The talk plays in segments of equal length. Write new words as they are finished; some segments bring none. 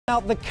Now,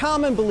 the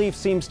common belief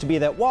seems to be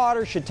that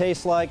water should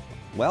taste like,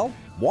 well,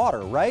 water,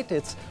 right?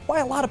 It's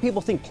why a lot of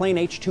people think plain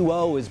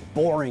H2O is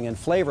boring and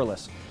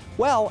flavorless.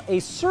 Well,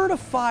 a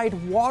certified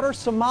water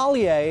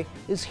sommelier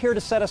is here to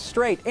set us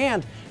straight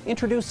and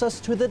introduce us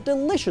to the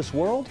delicious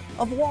world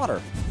of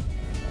water.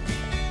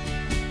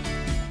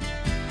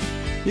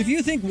 If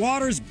you think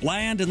water's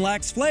bland and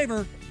lacks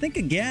flavor, think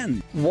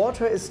again.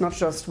 Water is not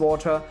just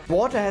water.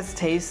 Water has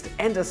taste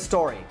and a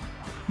story.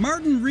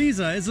 Martin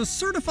Riza is a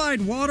certified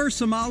water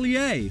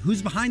sommelier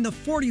who's behind the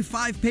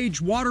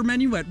 45-page water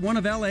menu at one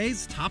of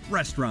LA's top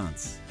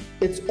restaurants.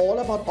 It's all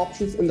about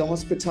options in the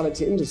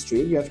hospitality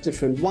industry. You have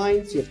different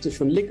wines, you have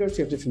different liquors,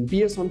 you have different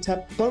beers on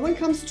tap. But when it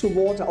comes to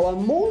water, our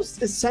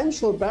most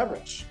essential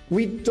beverage,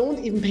 we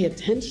don't even pay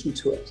attention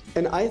to it.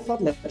 And I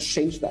thought, let's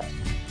change that.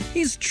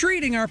 He's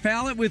treating our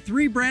palate with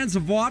 3 brands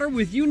of water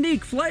with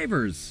unique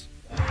flavors.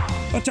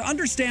 But to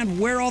understand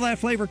where all that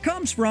flavor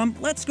comes from,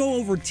 let's go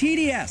over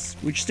TDS,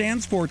 which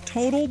stands for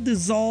Total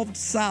Dissolved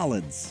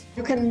Solids.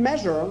 You can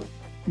measure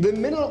the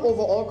mineral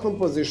overall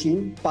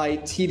composition by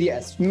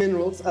TDS.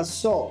 Minerals are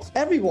salts.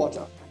 Every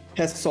water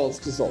has salts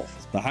dissolved.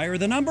 The higher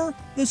the number,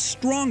 the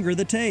stronger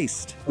the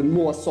taste. The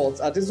more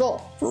salts are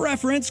dissolved. For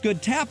reference,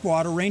 good tap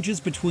water ranges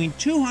between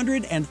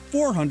 200 and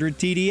 400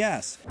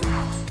 TDS.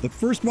 The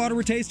first water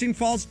we're tasting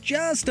falls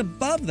just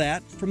above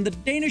that from the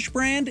Danish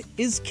brand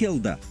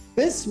Iskilde.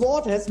 This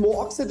water has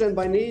more oxygen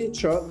by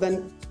nature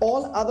than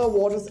all other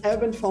waters ever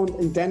been found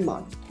in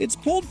Denmark. It's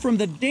pulled from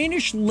the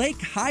Danish Lake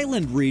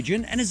Highland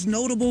region and is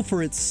notable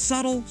for its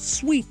subtle,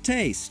 sweet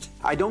taste.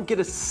 I don't get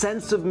a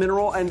sense of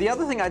mineral, and the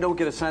other thing I don't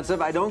get a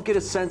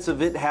sense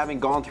of it having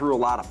gone through a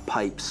lot of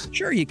pipes.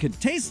 Sure, you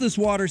could taste this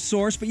water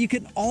source, but you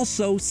can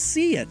also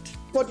see it.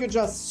 What you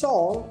just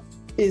saw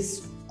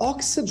is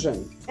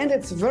oxygen. And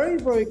it's very,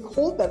 very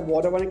cold, that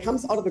water, when it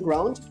comes out of the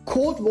ground.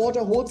 Cold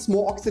water holds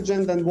more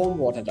oxygen than warm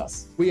water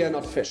does. We are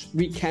not fish.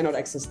 We cannot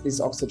access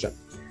this oxygen.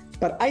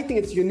 But I think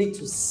it's unique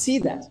to see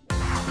that.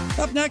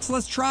 Up next,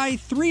 let's try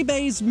 3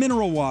 Bays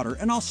Mineral Water,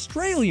 an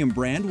Australian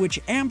brand which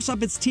amps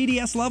up its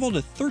TDS level to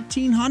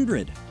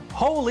 1300.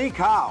 Holy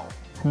cow!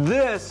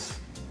 This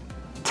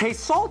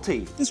tastes salty.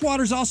 This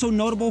water is also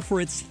notable for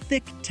its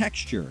thick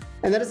texture.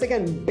 And that is,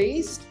 again,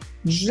 based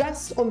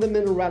just on the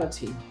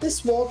minerality.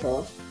 This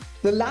water,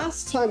 the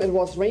last time it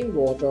was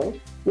rainwater,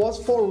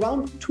 was for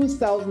around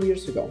 2,000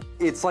 years ago.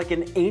 It's like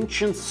an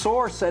ancient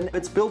source, and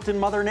it's built in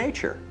Mother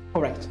Nature.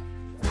 Correct.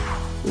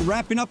 We're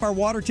wrapping up our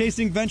water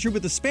tasting venture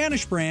with the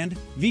Spanish brand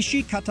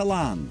Vichy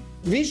Catalan.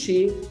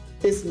 Vichy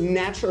is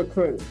natural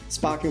occurring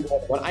sparkling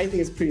water, what I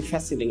think is pretty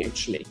fascinating,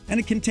 actually. And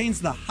it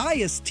contains the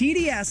highest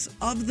TDS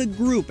of the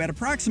group at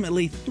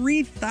approximately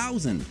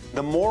 3,000.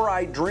 The more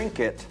I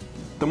drink it,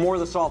 the more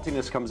the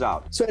saltiness comes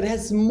out. So it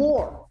has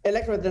more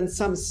electrolyte than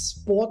some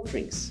sport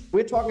drinks.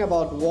 We're talking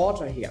about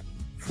water here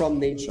from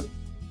nature.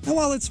 And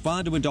while it's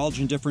fun to indulge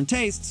in different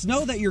tastes,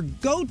 know that your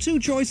go-to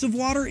choice of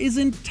water is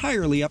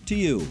entirely up to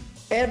you.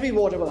 Every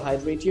water will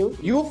hydrate you.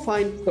 You'll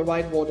find the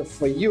right water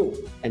for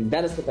you, and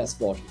that is the best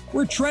water.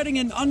 We're treading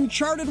in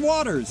uncharted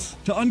waters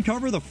to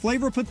uncover the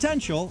flavor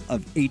potential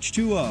of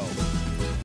H2O.